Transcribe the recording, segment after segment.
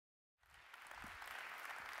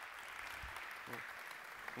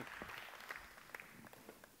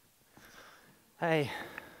Hey,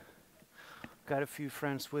 got a few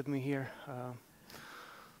friends with me here.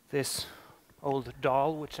 This old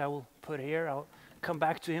doll, which I will put here, I'll come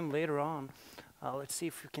back to him later on. Let's see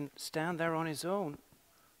if he can stand there on his own.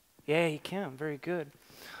 Yeah, he can, very good.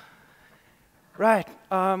 Right,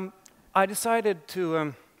 I decided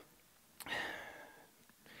to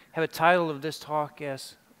have a title of this talk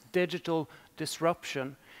as Digital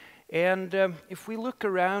Disruption. And if we look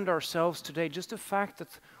around ourselves today, just the fact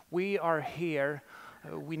that we are here,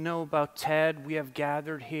 we know about TED, we have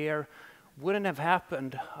gathered here, wouldn't have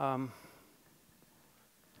happened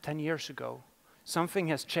 10 years ago. Something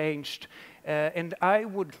has changed. And I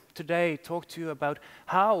would today talk to you about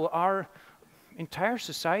how our entire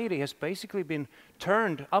society has basically been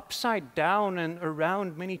turned upside down and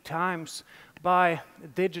around many times by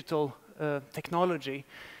digital technology.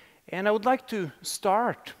 And I would like to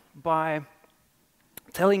start by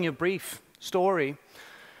telling a brief story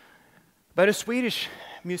about a Swedish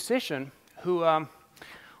musician who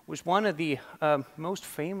was one of the most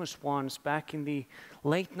famous ones back in the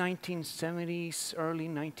late 1970s, early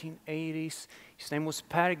 1980s. His name was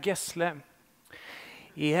Per Gessle.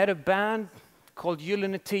 He had a band called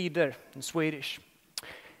Gyllene Tider in Swedish.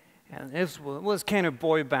 And it was kind of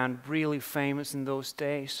boy band, really famous in those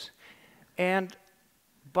days. And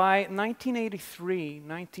by 1983,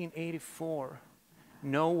 1984,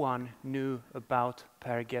 no one knew about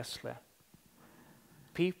Per Gessle.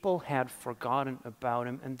 People had forgotten about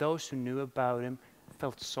him, and those who knew about him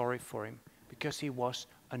felt sorry for him because he was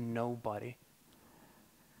a nobody.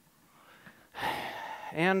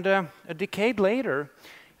 And a decade later,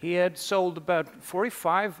 he had sold about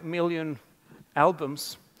 45 million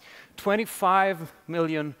albums, 25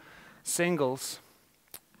 million singles.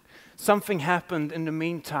 Something happened in the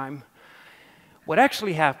meantime. What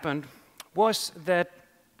actually happened was that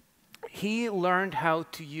he learned how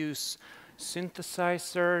to use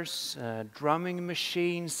synthesizers, drumming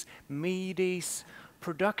machines, MIDIs,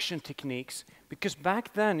 production techniques. Because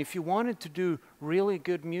back then, if you wanted to do really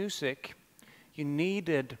good music, you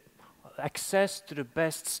needed access to the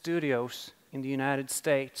best studios in the United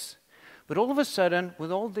States. But all of a sudden,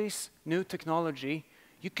 with all this new technology,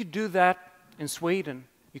 you could do that in Sweden.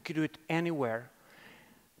 You could do it anywhere.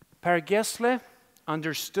 Per Gessle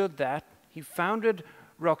understood that. He founded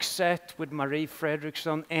Roxette with Marie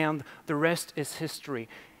Fredriksson, and the rest is history.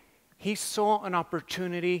 He saw an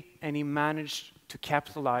opportunity and he managed to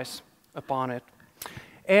capitalize upon it.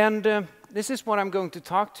 And this is what I'm going to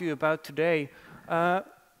talk to you about today.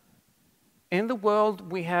 In the world,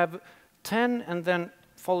 we have 10 and then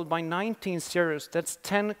followed by 19 zeros. That's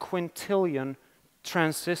 10 quintillion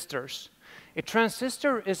transistors. A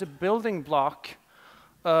transistor is a building block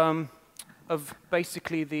of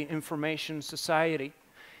basically the information society.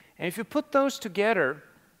 And if you put those together,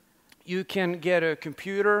 you can get a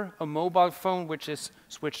computer, a mobile phone, which is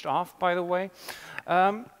switched off, by the way.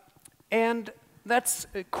 And that's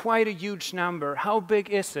quite a huge number. How big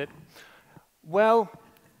is it? Well,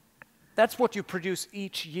 that's what you produce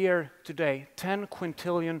each year today, 10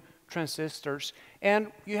 quintillion transistors.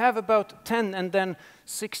 And you have about 10 and then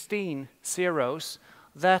 16 zeros.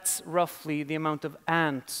 That's roughly the amount of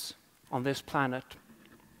ants on this planet.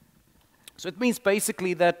 So it means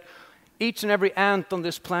basically that each and every ant on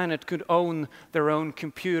this planet could own their own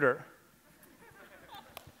computer.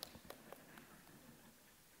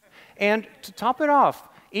 And to top it off,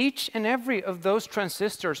 each and every of those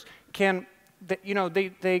transistors can,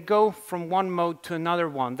 they go from one mode to another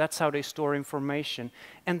one. That's how they store information.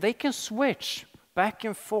 And they can switch back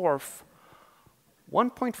and forth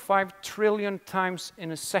 1.5 trillion times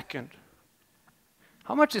in a second.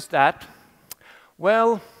 How much is that?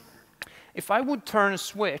 Well, if I would turn a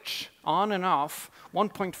switch on and off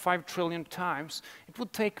 1.5 trillion times, it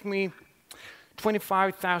would take me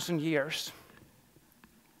 25,000 years.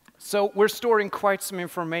 So we're storing quite some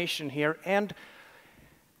information here. And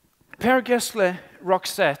Per Gessle,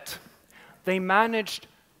 Roxette, they managed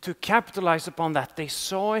to capitalize upon that. They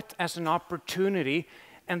saw it as an opportunity,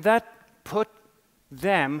 and that put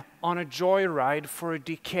them on a joyride for a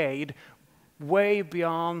decade, way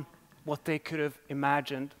beyond what they could have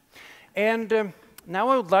imagined. And now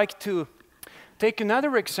I would like to take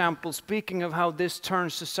another example, speaking of how this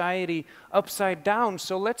turns society upside down.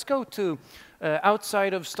 So let's go to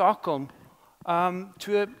outside of Stockholm,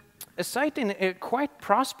 to a site in a quite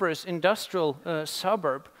prosperous industrial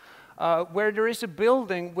suburb, where there is a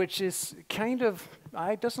building which is kind of,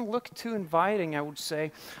 it doesn't look too inviting, I would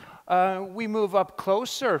say. We move up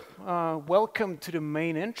closer. Welcome to the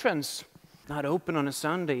main entrance. Not open on a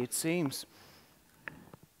Sunday, it seems.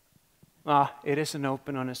 It isn't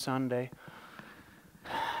open on a Sunday.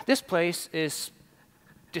 This place is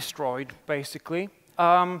destroyed, basically.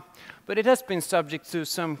 But it has been subject to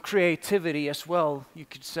some creativity as well, you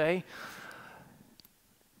could say.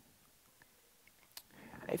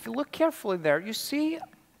 If you look carefully there, you see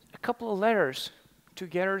a couple of letters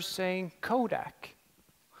together saying Kodak.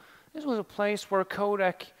 This was a place where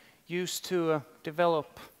Kodak used to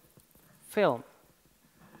develop film.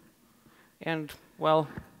 And, well,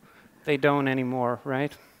 they don't anymore,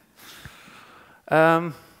 right?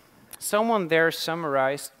 Someone there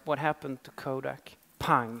summarized what happened to Kodak.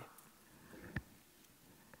 Pang.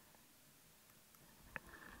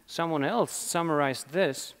 Someone else summarized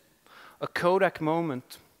this. A Kodak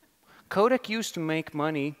moment. Kodak used to make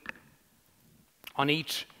money on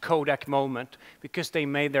each Kodak moment because they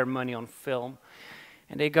made their money on film.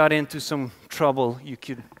 And they got into some trouble, you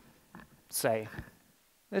could say.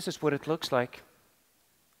 This is what it looks like.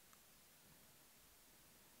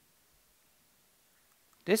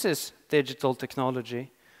 This is digital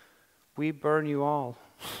technology. We burn you all.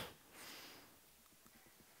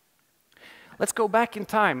 Let's go back in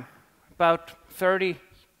time, about 30,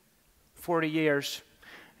 40 years,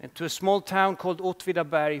 and to a small town called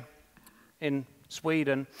Åtvidaberg in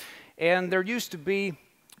Sweden. And there used to be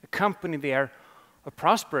a company there, a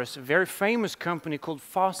prosperous, a very famous company called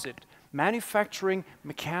Fawcett, manufacturing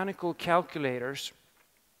mechanical calculators.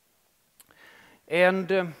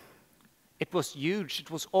 And it was huge.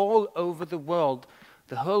 It was all over the world.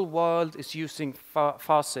 The whole world is using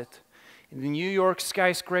Fawcett. In the New York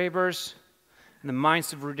skyscrapers, in the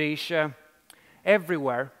mines of Rhodesia,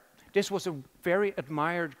 everywhere. This was a very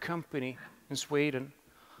admired company in Sweden.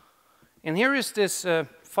 And here is this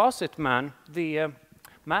Fawcett man, the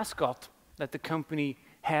mascot that the company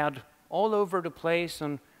had all over the place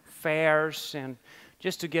on fairs and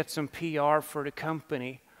just to get some PR for the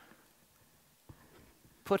company.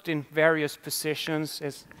 Put in various positions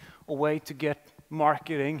as a way to get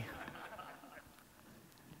marketing.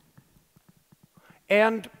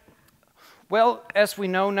 And, well, as we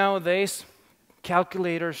know nowadays,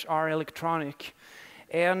 calculators are electronic.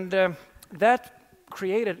 And that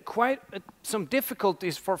created quite some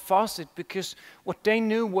difficulties for Fawcett because what they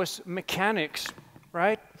knew was mechanics,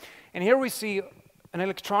 right? And here we see an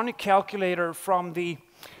electronic calculator from the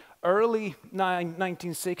early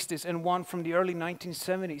 1960s and one from the early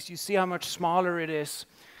 1970s. You see how much smaller it is.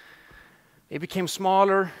 It became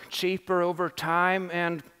smaller, cheaper over time,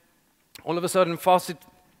 and all of a sudden Fawcett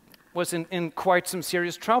was in quite some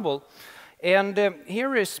serious trouble. And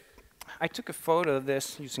here is, I took a photo of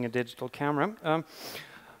this using a digital camera,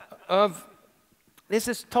 this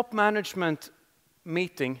is top management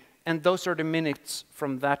meeting, and those are the minutes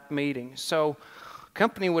from that meeting. So,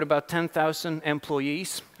 company with about 10,000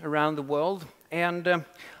 employees around the world, and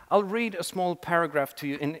I'll read a small paragraph to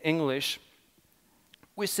you in English.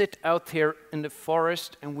 We sit out here in the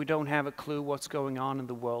forest and we don't have a clue what's going on in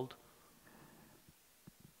the world.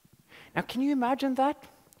 Now, can you imagine that?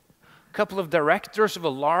 A couple of directors of a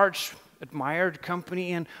large, admired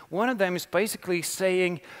company, and one of them is basically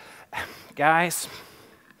saying, guys,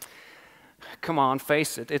 come on,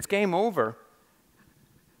 face it, it's game over.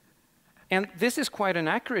 And this is quite an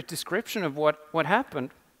accurate description of what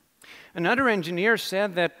happened. Another engineer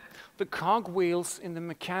said that the cogwheels in the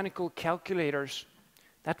mechanical calculators,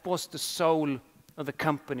 that was the soul of the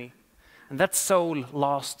company. And that soul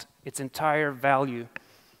lost its entire value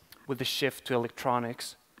with the shift to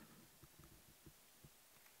electronics.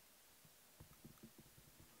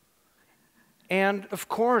 And of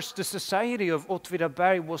course, the society of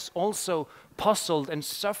Åtvidaberg was also puzzled and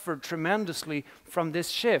suffered tremendously from this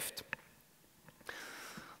shift.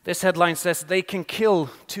 This headline says they can kill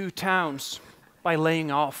 2 towns by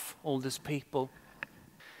laying off all these people.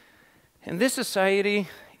 In this society,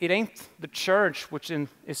 it ain't the church which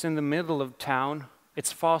is in the middle of town,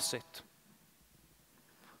 it's Fawcett.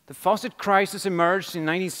 The Fawcett crisis emerged in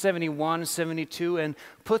 1971-72 and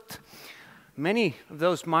put many of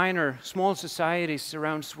those minor, small societies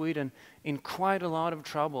around Sweden in quite a lot of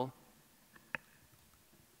trouble.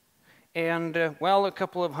 And, well, a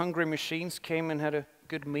couple of hungry machines came and had a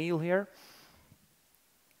good meal here.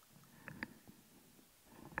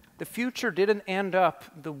 The future didn't end up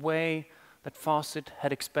the way that Fawcett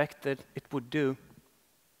had expected it would do.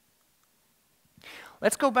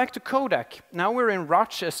 Let's go back to Kodak. Now we're in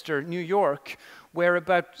Rochester, New York, where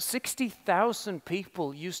about 60,000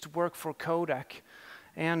 people used to work for Kodak.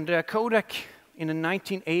 And Kodak in the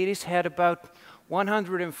 1980s had about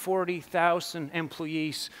 140,000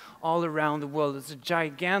 employees all around the world. It's a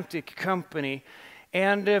gigantic company.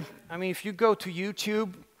 And I mean, if you go to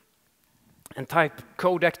YouTube and type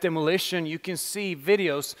Kodak demolition, you can see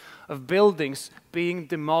videos of buildings being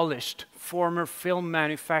demolished, former film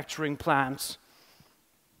manufacturing plants.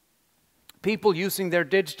 People using their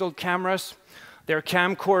digital cameras, their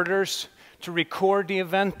camcorders to record the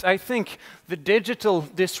event. I think the digital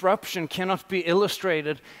disruption cannot be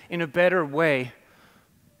illustrated in a better way.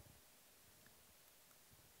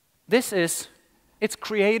 It's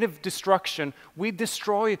creative destruction. We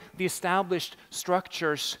destroy the established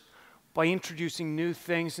structures by introducing new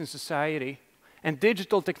things in society. And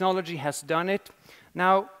digital technology has done it.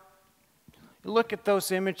 Now, look at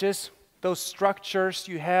those images, those structures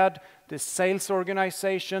you had, the sales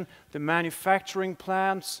organization, the manufacturing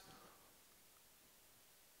plants.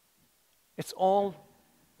 It's all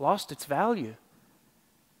lost its value.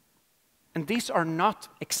 And these are not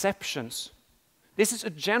exceptions. This is a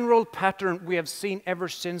general pattern we have seen ever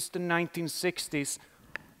since the 1960s.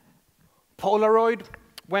 Polaroid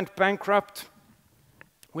went bankrupt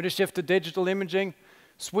with a shift to digital imaging.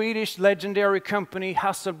 Swedish legendary company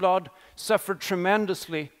Hasselblad suffered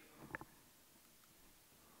tremendously.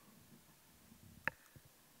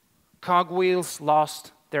 Cogwheels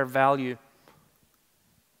lost their value.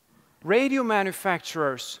 Radio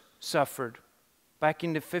manufacturers suffered back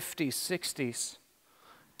in the 50s, 60s.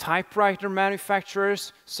 Typewriter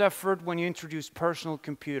manufacturers suffered when you introduced personal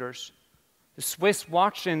computers. The Swiss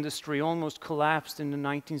watch industry almost collapsed in the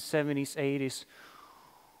 1970s, 80s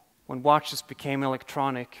when watches became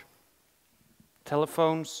electronic.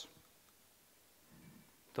 Telephones,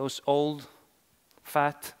 those old,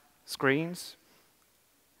 fat screens,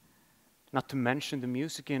 not to mention the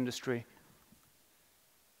music industry.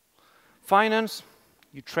 Finance,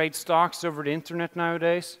 you trade stocks over the internet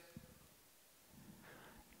nowadays.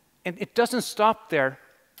 And it doesn't stop there.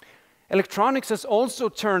 Electronics has also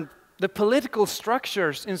turned the political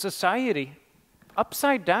structures in society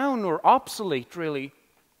upside down or obsolete, really.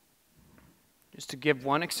 Just to give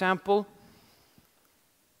one example,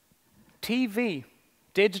 TV,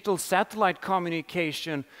 digital satellite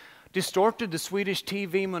communication, distorted the Swedish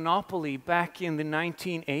TV monopoly back in the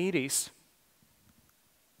 1980s.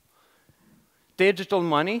 Digital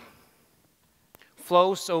money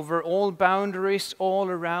flows over all boundaries all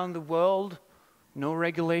around the world. No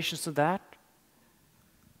regulations of that.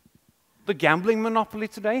 The gambling monopoly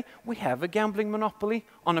today, we have a gambling monopoly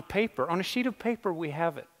on a paper. On a sheet of paper, we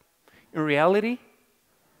have it. In reality,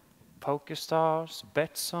 PokerStars,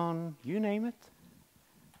 Betsson, you name it.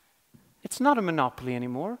 It's not a monopoly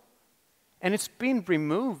anymore. And it's been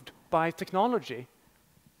removed by technology.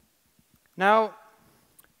 Now,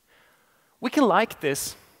 we can like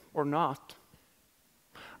this or not.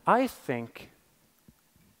 I think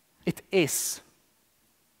it is.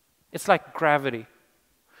 It's like gravity.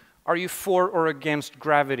 Are you for or against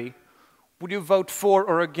gravity? Would you vote for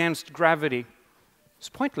or against gravity? It's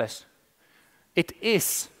pointless. It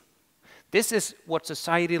is. This is what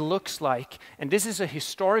society looks like. And this is a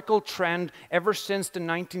historical trend ever since the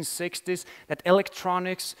 1960s that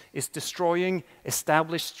electronics is destroying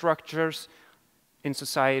established structures in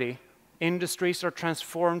society. Industries are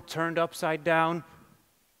transformed, turned upside down.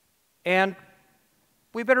 And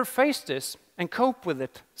we better face this and cope with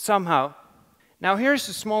it somehow. Now here's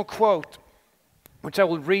a small quote, which I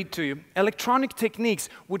will read to you. Electronic techniques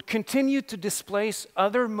would continue to displace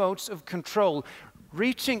other modes of control,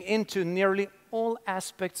 reaching into nearly all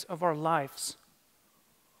aspects of our lives.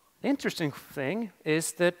 The interesting thing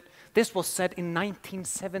is that this was said in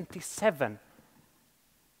 1977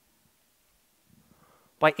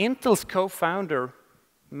 by Intel's co-founder,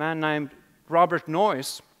 a man named Robert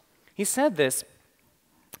Noyce. He said this,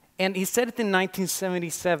 and he said it in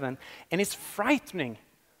 1977, and it's frightening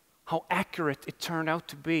how accurate it turned out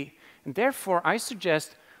to be. And therefore, I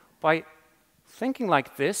suggest by thinking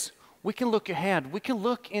like this, we can look ahead, we can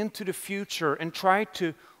look into the future and try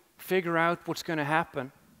to figure out what's going to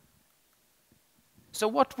happen. So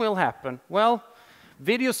what will happen? Well,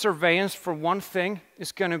 video surveillance, for one thing,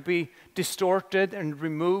 is going to be distorted and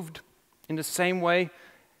removed in the same way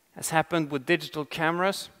as happened with digital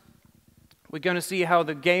cameras. We're going to see how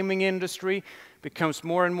the gaming industry becomes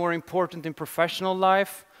more and more important in professional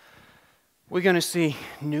life. We're going to see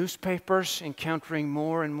newspapers encountering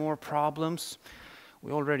more and more problems.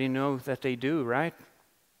 We already know that they do, right?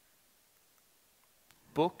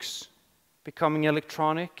 Books becoming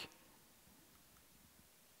electronic.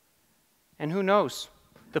 And who knows?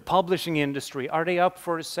 The publishing industry, are they up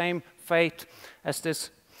for the same fate as this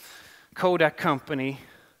Kodak company?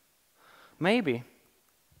 Maybe.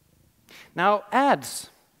 Now, ads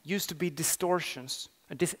used to be distortions,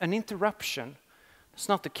 an interruption. It's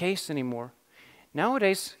not the case anymore.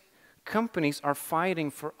 Nowadays, companies are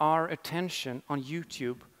fighting for our attention on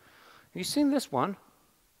YouTube. Have you seen this one?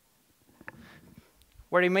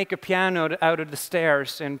 Where they make a piano out of the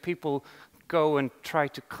stairs and people go and try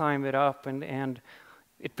to climb it up and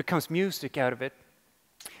it becomes music out of it.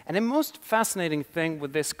 And the most fascinating thing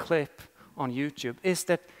with this clip on YouTube is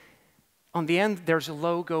that on the end there's a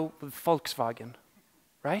logo with Volkswagen,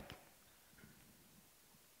 right?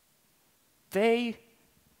 They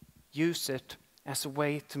use it as a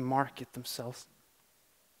way to market themselves.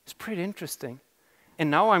 It's pretty interesting.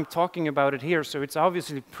 And now I'm talking about it here, so it's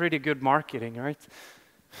obviously pretty good marketing, right?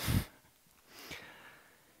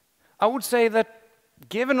 I would say that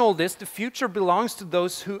given all this, the future belongs to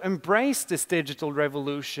those who embrace this digital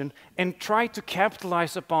revolution and try to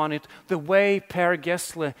capitalize upon it the way Per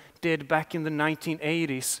Gessle did back in the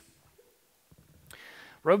 1980s.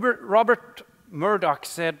 Robert Murdoch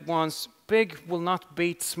said once, "Big will not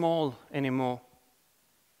beat small anymore.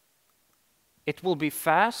 It will be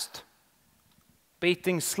fast,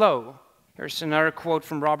 beating slow." Here's another quote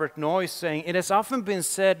from Robert Noyce saying, "It has often been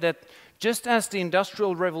said that just as the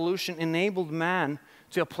Industrial Revolution enabled man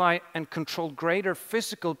to apply and control greater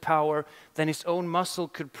physical power than his own muscle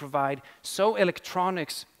could provide, so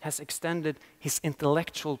electronics has extended his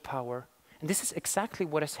intellectual power." And this is exactly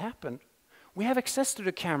what has happened. We have access to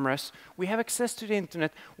the cameras, we have access to the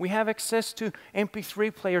internet, we have access to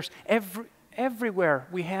MP3 players. Everywhere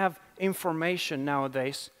we have information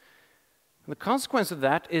nowadays. The consequence of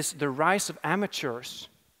that is the rise of amateurs.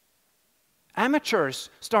 Amateurs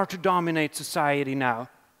start to dominate society now.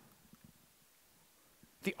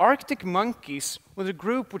 The Arctic Monkeys was a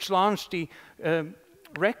group which launched the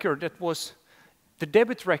record that was the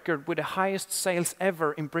debut record with the highest sales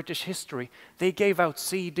ever in British history. They gave out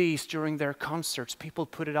CDs during their concerts. People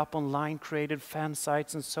put it up online, created fan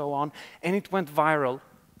sites and so on, and it went viral.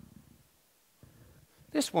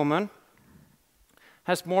 This woman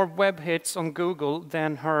has more web hits on Google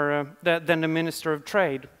than the Minister of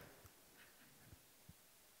Trade.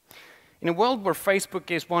 In a world where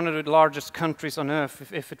Facebook is one of the largest countries on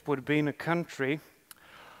earth, if it would have been a country,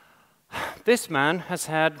 this man has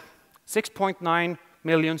had 6.9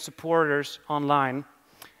 million supporters online,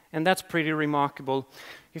 and that's pretty remarkable.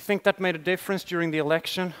 You think that made a difference during the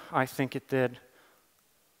election? I think it did.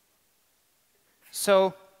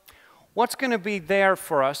 So, what's going to be there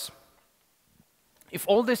for us? If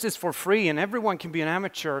all this is for free and everyone can be an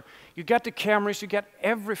amateur, you get the cameras, you get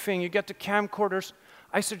everything, you get the camcorders,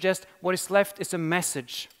 I suggest what is left is a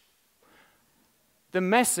message. The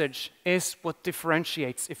message is what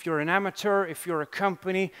differentiates. If you're an amateur, if you're a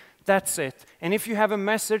company, that's it. And if you have a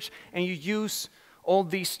message and you use all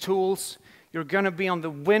these tools, you're going to be on the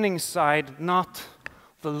winning side, not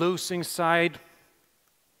the losing side.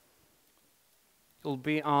 You'll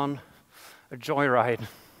be on a joyride.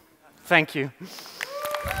 Thank you.